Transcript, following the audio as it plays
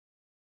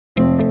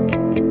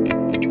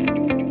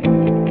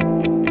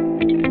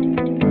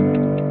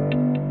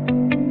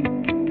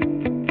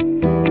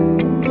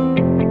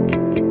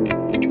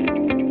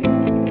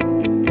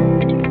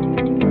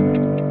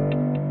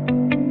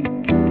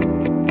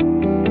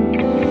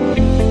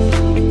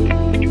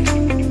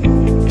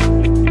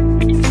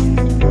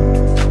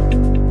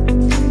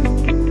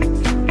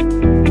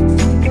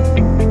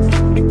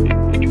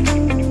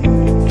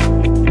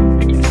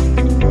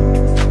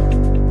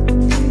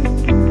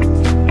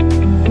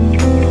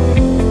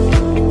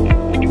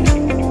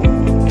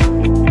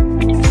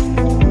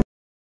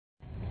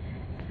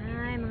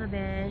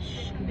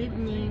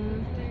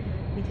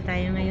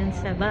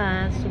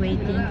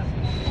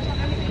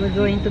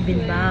to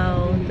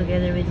Bilbao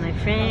together with my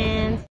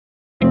friends.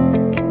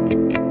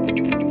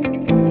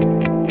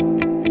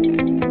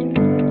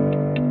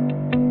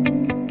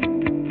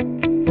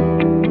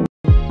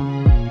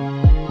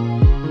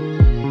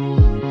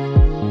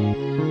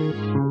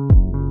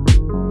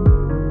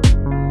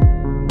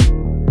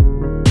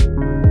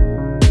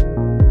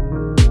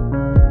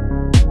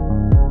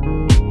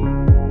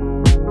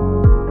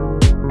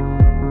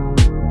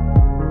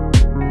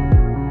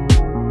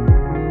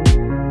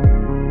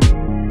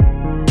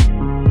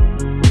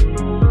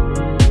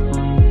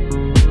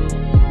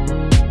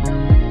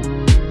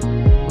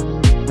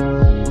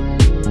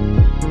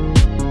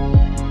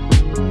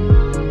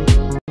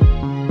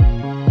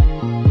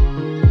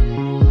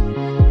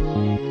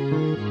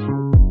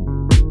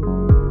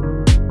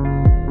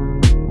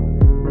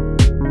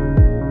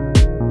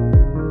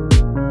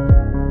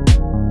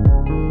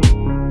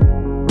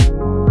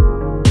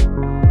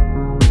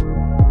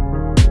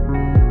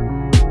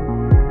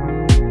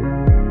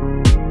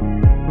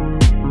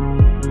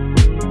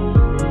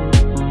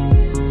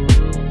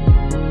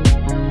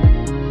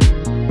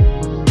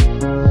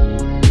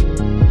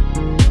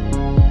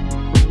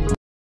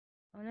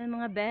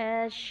 Mga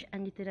besh,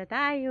 andito na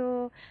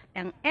tayo.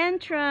 Ang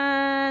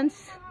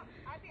entrance.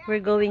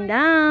 We're going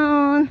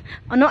down.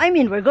 Oh no, I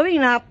mean we're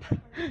going up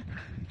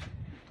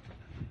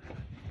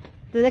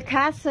to the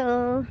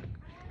castle.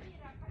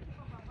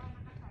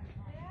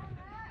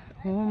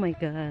 Oh my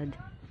God.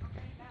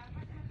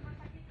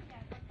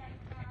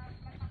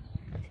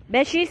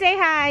 Beshi, say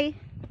hi.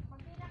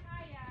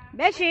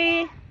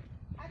 Beshi.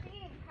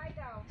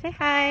 Say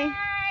hi.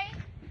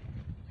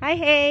 Hi,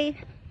 hey.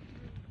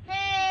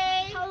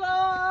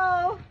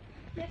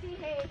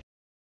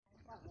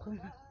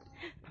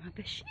 Mga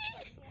beshi,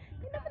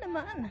 yun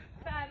naman.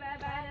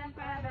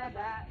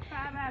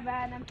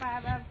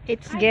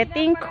 It's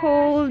getting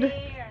cold.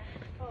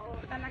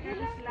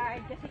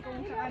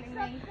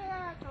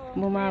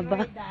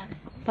 Bumaba.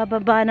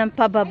 Pababa ng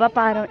pababa,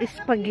 parang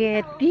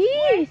spaghetti.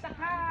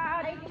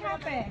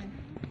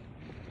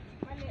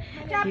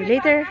 See you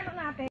later.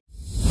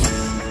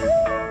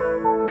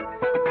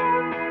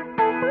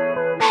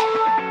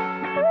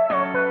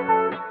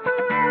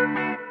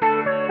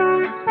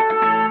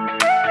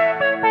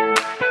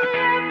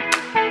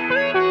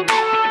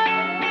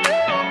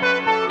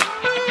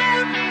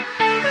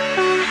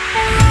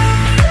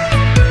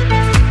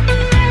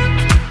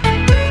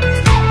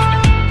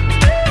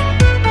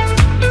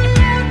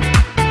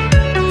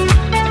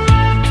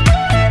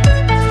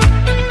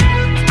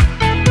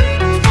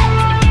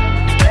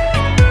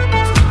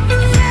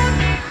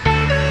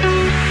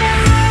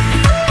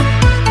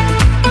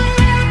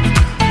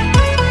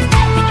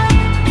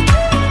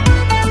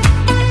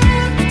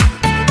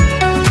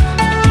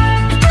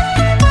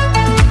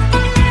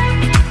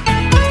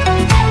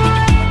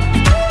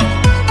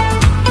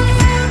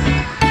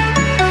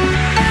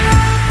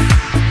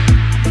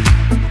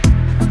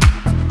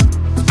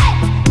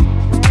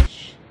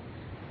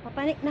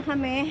 Na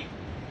kami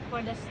for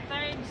the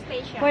third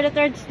station. For the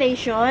third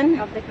station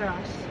of the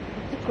cross.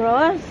 The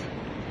cross.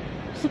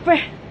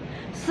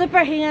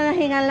 Super hingal na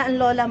hingal na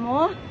ang lola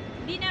mo.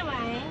 Di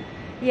naman.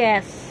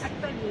 Yes.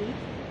 Actually.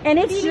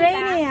 And it's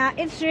raining, ha?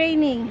 It's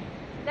raining.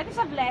 That is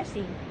a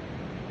blessing.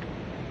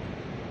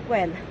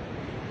 Well,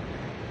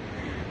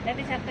 that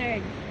is a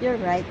third.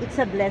 You're right. It's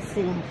a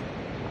blessing.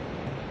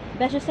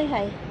 Besho, say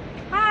hi.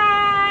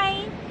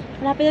 Hi!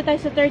 Malapit na tayo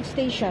sa third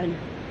station.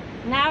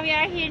 Now we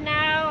are here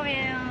now.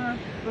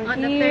 We're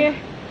here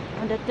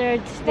on the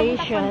third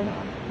station.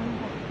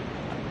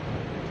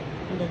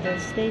 On the third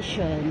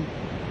station.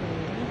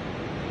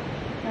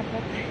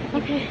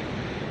 Okay.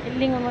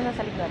 Ilingon mo na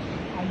sa likod.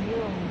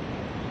 Ayun.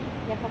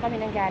 Yan po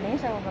kami nang galing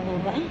sa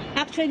baba.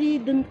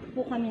 Actually, dun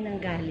po kami nang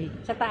galing.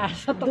 Sa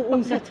taas. Sa doon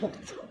sa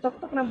tuktok.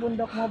 Tuktok ng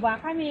bundok mo ba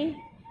kami?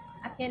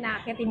 At yan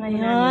naakitin mo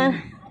namin.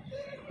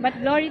 But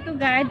glory to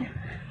God.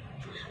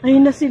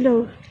 Ayun na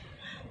sila.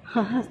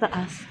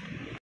 Taas.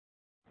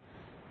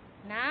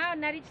 Now,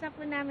 na-reach na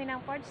po namin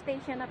ang fourth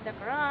station of the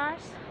cross.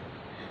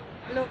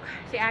 Look,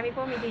 si Ami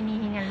po may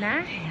hinihingal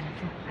na.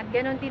 At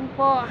ganun din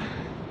po.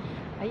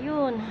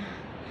 Ayun.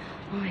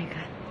 Oh my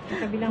God. Sa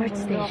kabilang fourth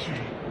station.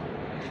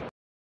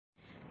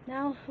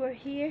 Now, we're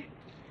here.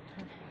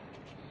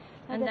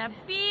 On the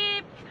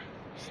fifth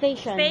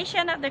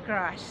station of the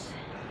cross.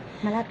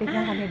 Malapit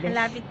na kami, Besh.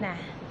 Malapit na.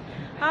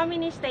 How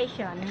many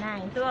station?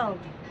 9, 12.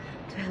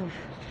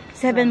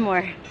 7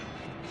 more.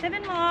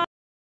 7 more.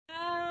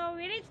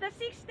 We reached the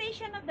 6th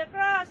station of the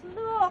cross.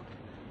 Look,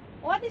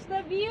 what is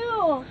the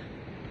view?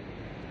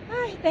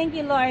 Ay, thank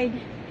you, Lord.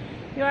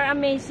 You are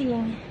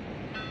amazing.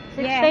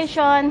 6th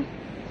station.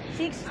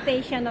 6th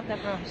station of the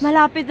cross.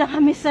 Malapit na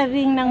kami sa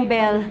ring ng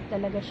bell.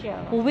 Talaga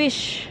siya.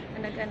 Wish.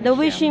 The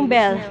wishing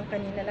bell.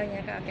 Kanina lang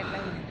niya, kaakit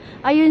lang niya.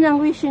 Ayun ang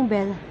wishing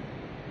bell.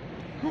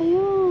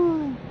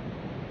 Ayun.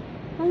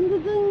 Ando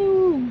dun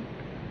yun.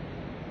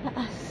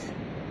 Taas.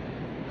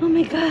 Oh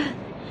my God.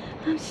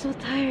 I'm so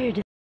tired.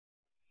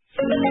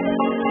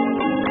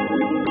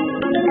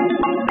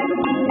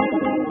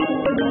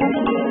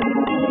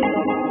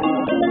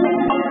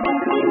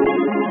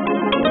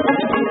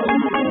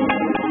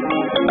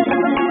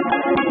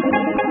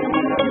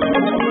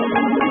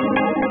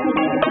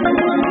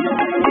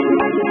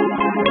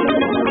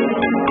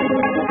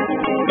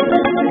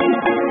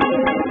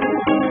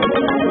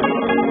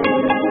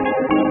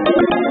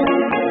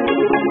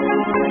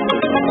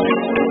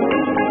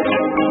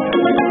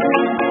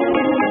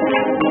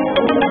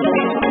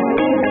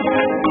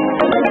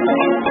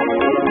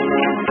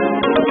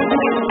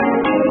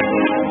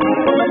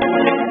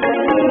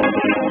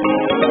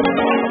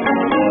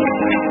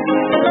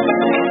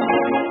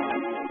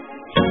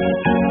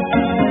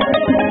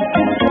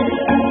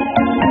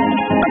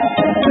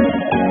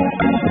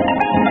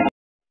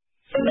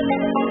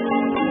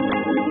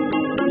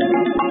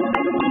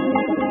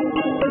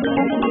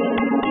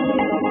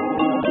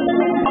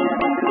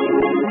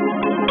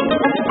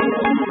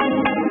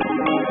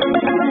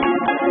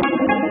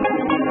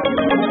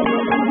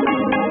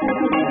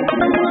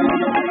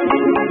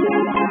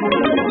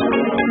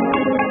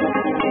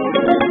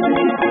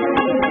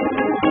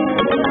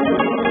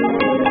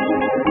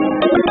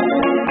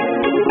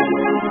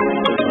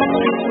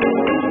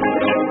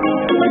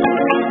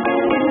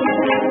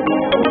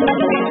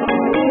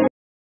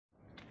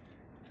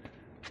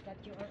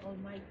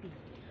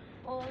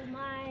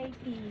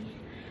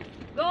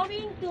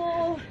 going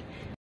to...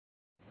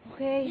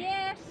 Okay.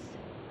 Yes.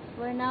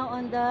 We're now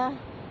on the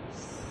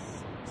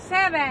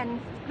 7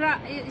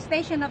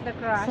 station of the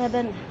cross.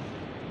 7.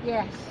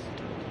 Yes.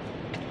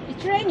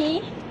 It's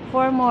rainy.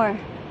 4 more.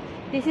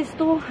 This is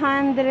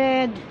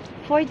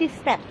 240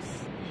 steps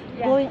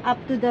Yeah. going up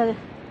to the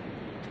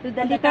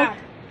little top.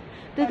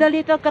 to the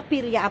little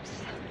capilla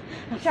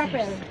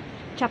Chapel.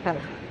 chapel.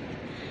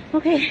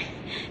 Okay.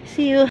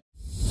 See you.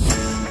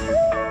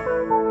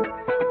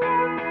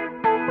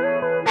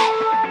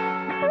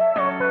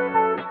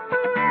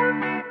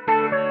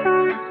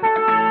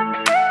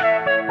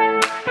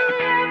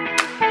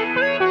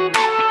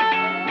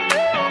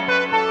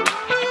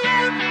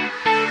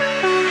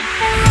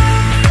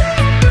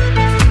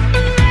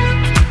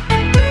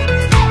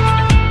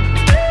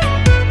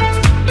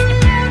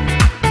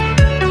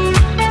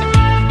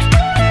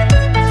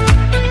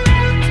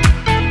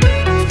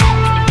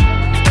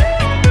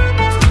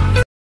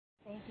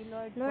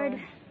 Lord,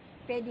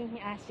 Feeding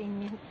us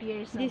in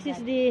tears. this is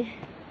the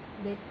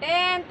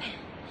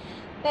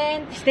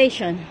 10th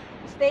station.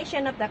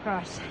 station of the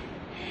cross.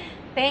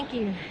 Thank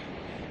you.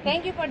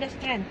 Thank you for the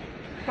strength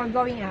for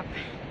going up.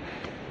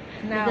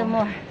 Now, Little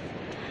more.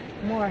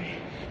 more.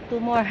 2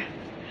 more.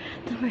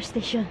 2 more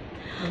station.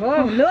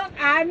 Oh, look,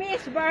 Ami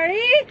is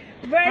very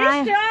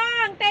I'm-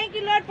 strong. Thank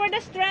you, Lord, for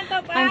the strength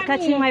of Ami. I'm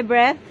catching my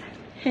breath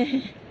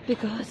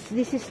because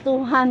this is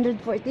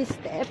 240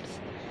 steps.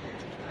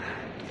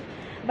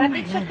 But Oh my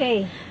it's God.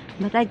 okay.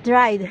 But I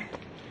tried.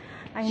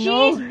 I She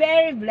know is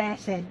very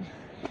blessed.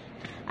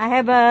 I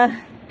have a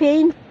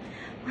pain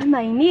on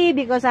my knee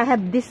because I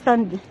have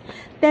distant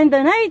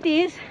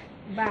tendonitis.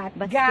 But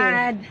But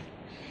God,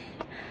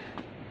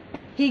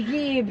 He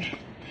gave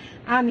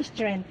Ami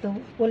strength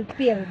to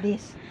fulfill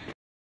this.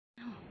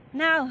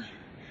 Now,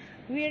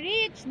 we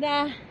reach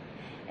the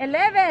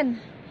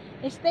 11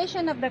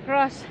 station of the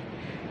cross.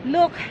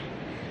 Look.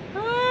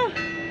 Oh,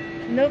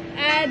 look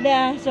at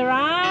the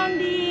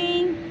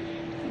surrounding.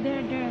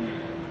 There.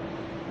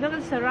 Look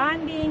at the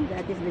surrounding.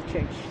 That is the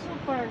church.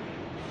 Super.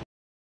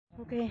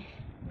 Okay.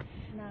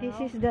 Now, This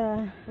is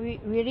the we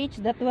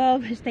reached the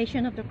 12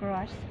 station of the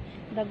cross,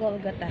 the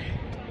Golgotha,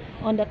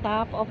 on the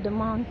top of the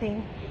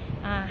mountain,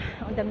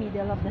 on the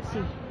middle of the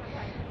sea.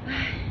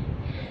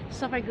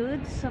 Super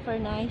good, super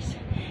nice,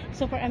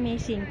 super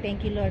amazing.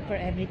 Thank you, Lord, for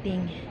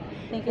everything.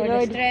 Thank you, For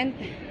Lord, the strength,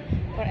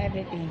 for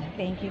everything.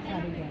 Thank you,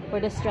 Father God. for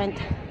the strength.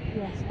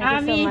 Yes, Thank you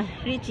so Ami, much.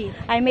 Richie.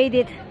 I made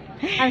it.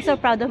 I'm so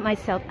proud of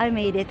myself. I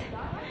made it.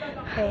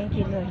 Thank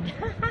you, Lord.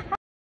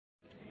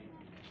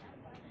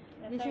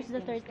 This is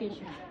the 13th.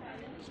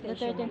 The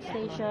 13th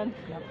station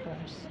Of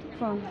course.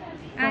 from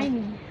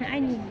Ami.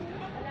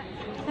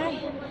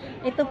 Ay,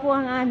 ito po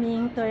ang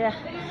aming tour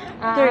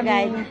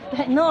guide.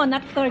 No,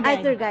 not tour Ay,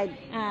 guide. tour guide.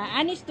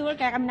 Anis tour,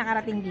 kaya kami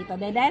nakarating dito.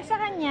 Dahil sa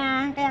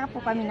kanya, kaya po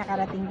kami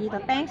nakarating dito.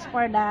 Thanks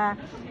for the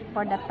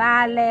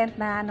talent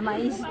na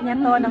maisip niya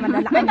to na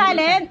madala May kami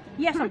talent?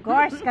 dito. Yes, of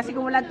course. Kasi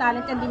kung walang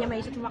talent, hindi niya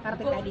maisip na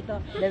makarating tayo dito.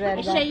 De verdad.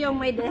 Eh, siya yung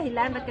may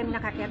dahilan ba't kami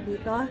nakakyat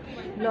dito.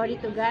 Glory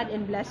to God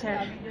and bless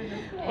her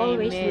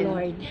always, Amen.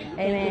 Lord.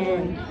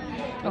 Amen.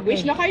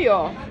 Mag-wish na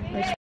kayo.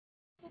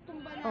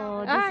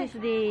 Oh, Ay. this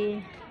is the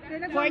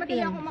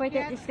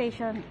 14th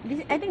station.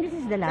 I think this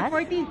is the last.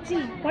 14.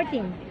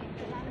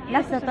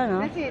 Last na to, no?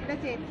 That's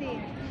it, see.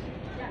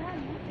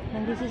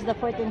 And this is the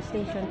 14th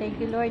station. Thank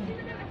you, Lord,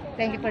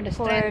 Thank you for the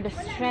for strength. the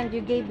strength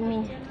you gave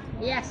me.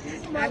 Yes.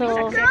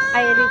 So,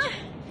 I reached.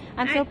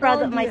 I'm so I proud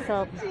of told you.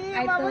 myself.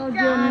 I told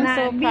you I'm na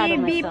so proud of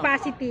be myself.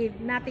 positive.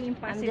 Nothing I'm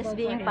impossible. just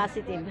being for him.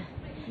 positive.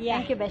 Yeah.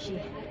 Thank you, Beshi.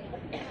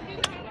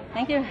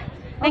 Thank you.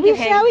 Oh, Thank you,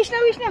 wish Kay. na, wish na,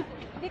 wish na.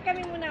 Hindi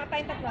kami muna,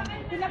 tayong tatlo.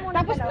 Sila muna.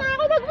 Tapos na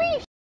ako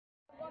nag-wish.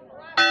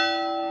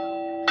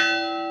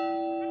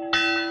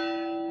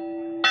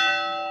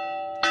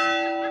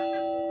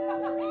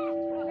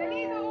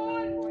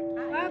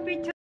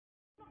 Picture.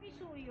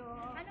 Makisuyo.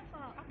 Ano po?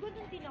 Ako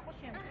dun din ako,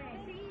 syempre.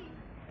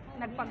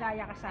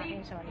 Nagpagaya ka sa akin,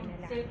 sorry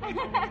nila.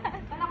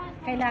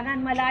 Kailangan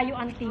malayo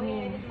ang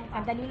tingin.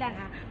 Sandali lang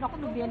ha. Naku,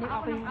 nagbiyanin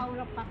ako yung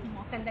aura pack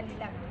mo. Sandali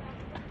lang ha.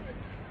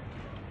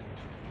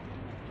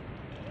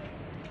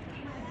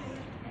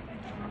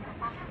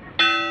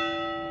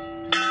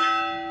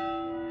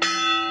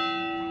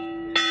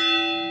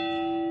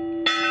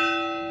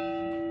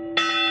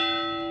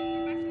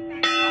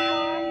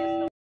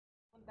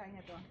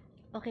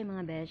 Okay,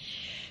 mga besh.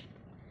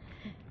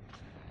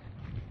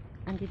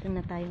 Andito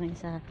na tayo ngayon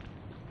sa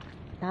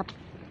top.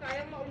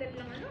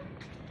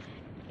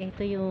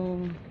 Ito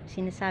yung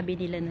sinasabi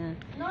nila na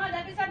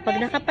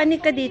pag nakapanig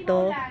ka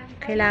dito,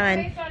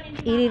 kailangan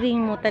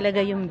iriring mo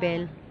talaga yung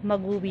bell.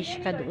 Mag-wish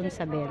ka doon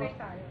sa bell.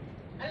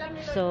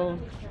 So,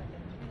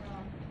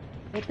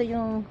 ito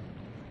yung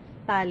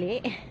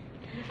tali.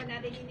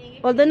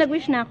 Although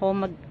nag-wish na ako,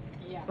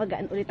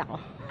 mag-aan ulit ako.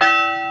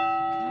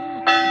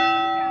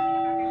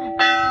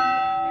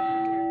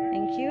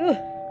 Thank you.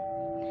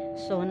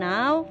 So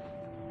now,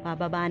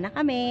 pababa na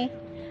kami.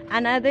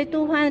 Another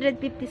 250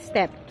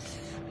 steps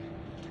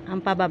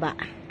ang pababa.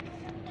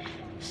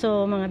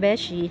 So, mga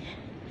beshi,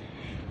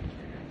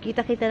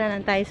 kita-kita na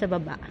lang tayo sa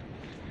baba.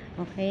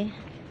 Okay?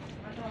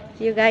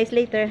 See you guys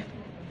later.